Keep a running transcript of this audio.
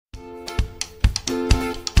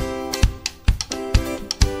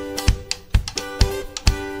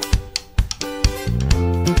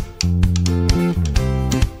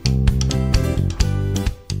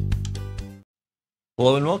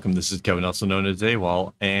welcome. This is Kevin, also known as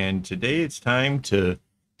AWOL, and today it's time to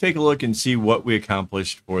take a look and see what we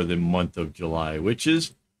accomplished for the month of July, which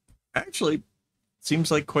is actually seems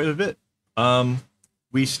like quite a bit.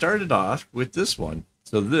 We started off with this one.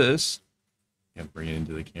 So this, I'll bring it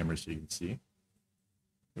into the camera so you can see.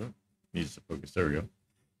 Oh, needs to focus. There we go.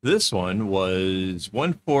 This one was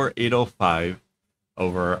 14805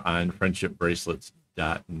 over on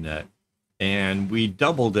friendshipbracelets.net. And we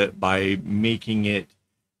doubled it by making it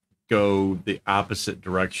go the opposite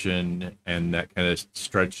direction, and that kind of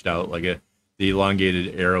stretched out like the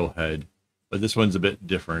elongated arrowhead. But this one's a bit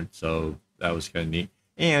different, so that was kind of neat.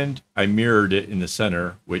 And I mirrored it in the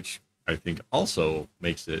center, which I think also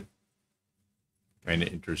makes it kind of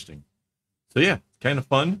interesting. So yeah, kind of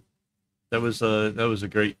fun. That was a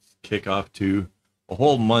great kickoff to a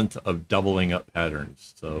whole month of doubling up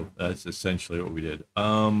patterns. So that's essentially what we did.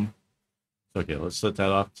 Okay, let's set that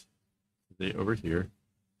off over here.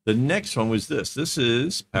 The next one was this. This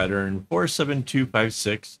is pattern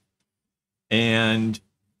 47256. And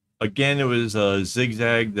again, it was a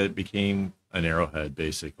zigzag that became an arrowhead,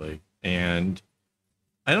 basically. And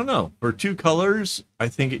I don't know, for two colors, I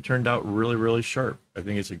think it turned out really, really sharp. I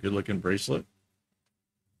think it's a good looking bracelet.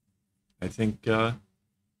 I think this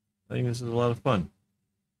is a lot of fun.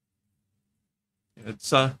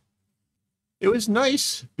 It was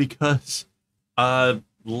nice because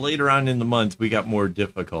later on in the month we got more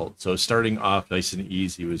difficult. So starting off nice and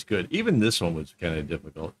easy was good. Even this one was kind of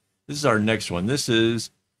difficult. This is our next one. This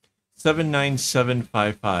is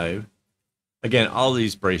 79755. Again, all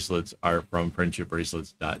these bracelets are from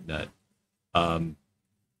friendshipbracelets.net. I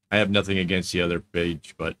have nothing against the other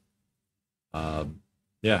page, but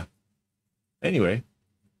yeah. Anyway,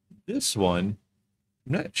 this one,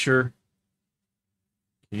 I'm not sure.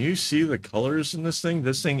 Can you see the colors in this thing?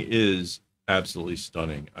 This thing is absolutely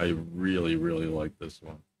stunning. I really, really like this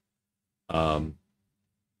one.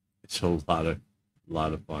 It's a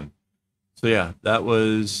lot of fun. So yeah, that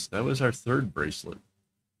was our third bracelet.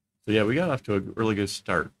 So yeah, we got off to a really good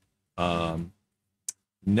start.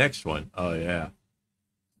 Next one, oh yeah.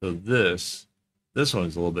 So this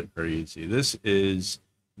one's a little bit crazy. This is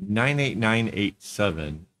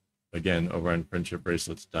 98987, again over on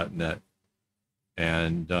friendshipbracelets.net,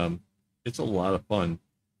 and it's a lot of fun.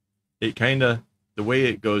 It kind of, the way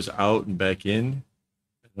it goes out and back in,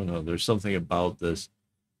 I don't know, there's something about this.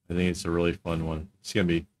 I think it's a really fun one. It's gonna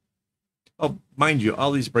be, oh, mind you,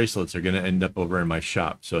 all these bracelets are gonna end up over in my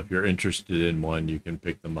shop, so if you're interested in one, you can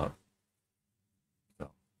pick them up. So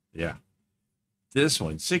yeah, this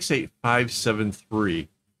one, 68573.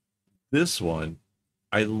 This one,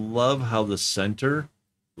 I love how the center,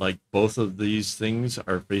 like both of these things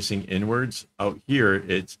are facing inwards. Out here,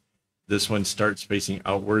 this one starts facing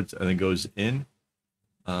outwards and then goes in,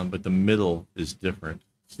 but the middle is different.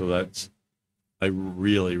 So I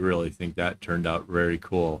really, really think that turned out very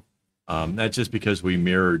cool. That's just because we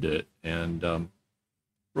mirrored it, and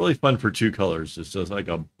really fun for two colors. It's just like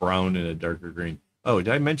a brown and a darker green. Oh,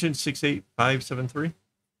 did I mention 68573?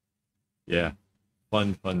 Yeah,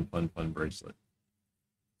 fun bracelet.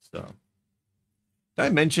 So, did I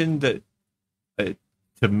mention that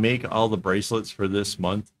to make all the bracelets for this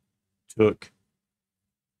month took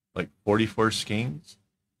like 44 skeins?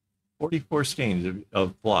 44 skeins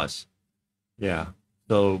of floss. Yeah,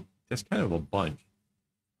 so that's kind of a bunch.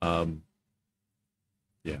 Yeah,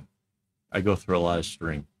 I go through a lot of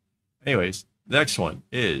string. Anyways, next one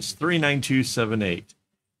is 39278.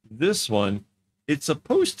 This one, it's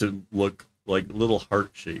supposed to look like little heart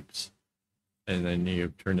shapes. And then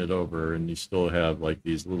you turn it over and you still have like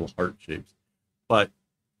these little heart shapes. But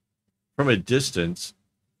from a distance,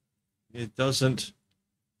 I'm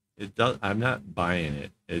not buying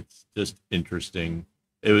it. It's just interesting.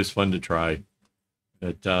 It was fun to try.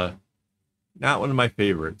 But not one of my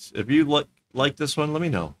favorites. If you like this one, let me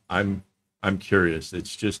know. I'm curious.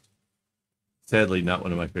 It's just sadly not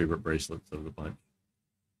one of my favorite bracelets of the bunch.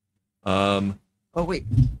 Oh wait,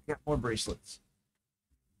 got more bracelets.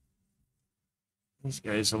 These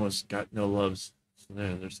guys almost got no loves. So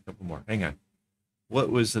there's a couple more. Hang on.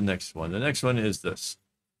 What was the next one? The next one is this.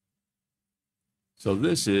 So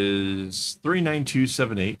this is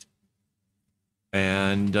 39278.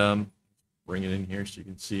 And bring it in here so you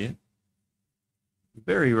can see it.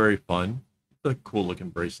 Very, very fun. It's a cool looking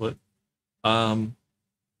bracelet. The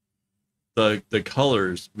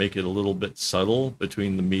colors make it a little bit subtle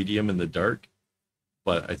between the medium and the dark,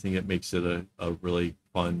 but I think it makes it a really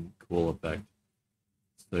fun, cool effect.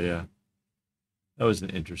 So yeah, that was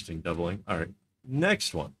an interesting doubling. All right,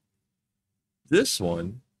 next one. This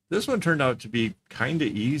one turned out to be kind of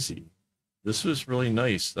easy. This was really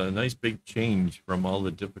nice. A nice big change from all the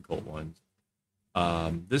difficult ones.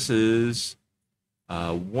 This is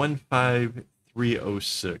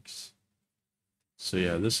 15306. So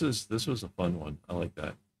yeah, this was a fun one. I like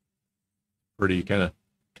that. Pretty kind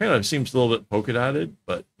of seems a little bit polka dotted,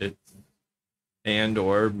 but it's, and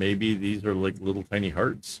or maybe these are like little tiny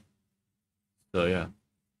hearts. So yeah,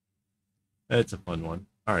 that's a fun one.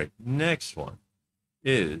 All right, next one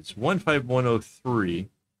is 15103,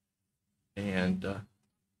 and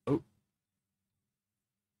oh,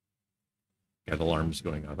 got alarms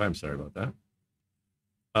going off. I'm sorry about that.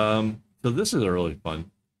 So this is a really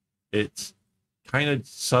fun. It's kind of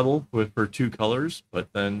subtle with her two colors,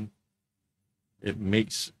 but then it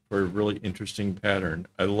makes for a really interesting pattern.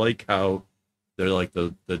 I like how they're like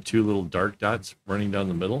the two little dark dots running down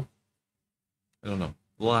the middle. I don't know,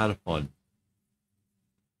 a lot of fun.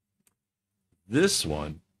 This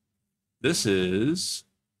one, this is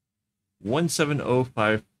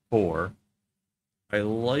 17054. I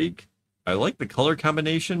like the color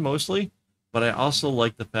combination mostly, but I also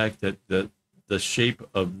like the fact that the shape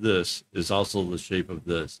of this is also the shape of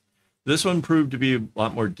this. This one proved to be a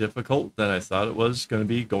lot more difficult than I thought it was going to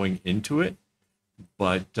be going into it,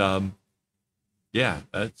 but yeah,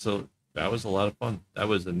 that was a lot of fun. That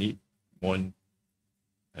was a neat one,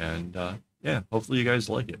 and yeah, hopefully you guys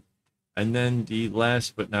like it. And then the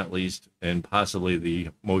last but not least, and possibly the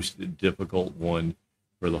most difficult one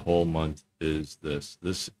for the whole month, is this.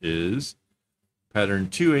 This is pattern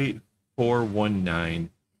 28419.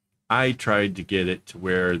 I tried to get it to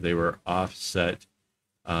where they were offset,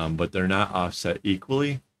 but they're not offset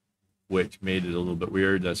equally, which made it a little bit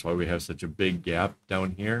weird. That's why we have such a big gap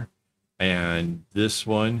down here. And this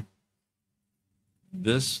one,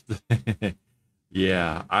 this,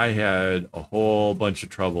 yeah, I had a whole bunch of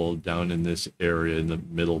trouble down in this area in the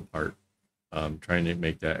middle part, trying to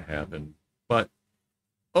make that happen. But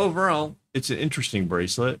overall, it's an interesting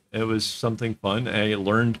bracelet. It was something fun. I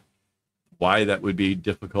learned why that would be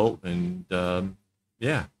difficult, and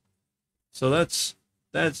yeah. So that's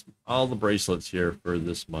all the bracelets here for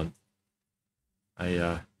this month.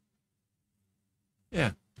 Yeah,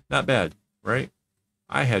 not bad, right?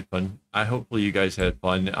 I had fun. I hopefully you guys had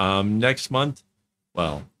fun. Next month,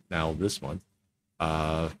 well, now this month,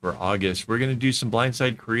 for August, we're gonna do some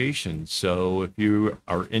blindside creations. So if you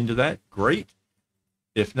are into that, great.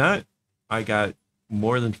 If not, I got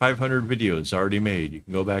more than 500 videos already made. You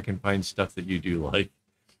can go back and find stuff that you do like.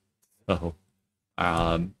 So,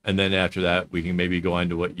 and then after that, we can maybe go on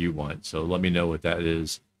to what you want. So let me know what that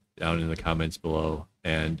is down in the comments below.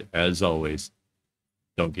 And as always,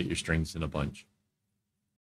 don't get your strings in a bunch.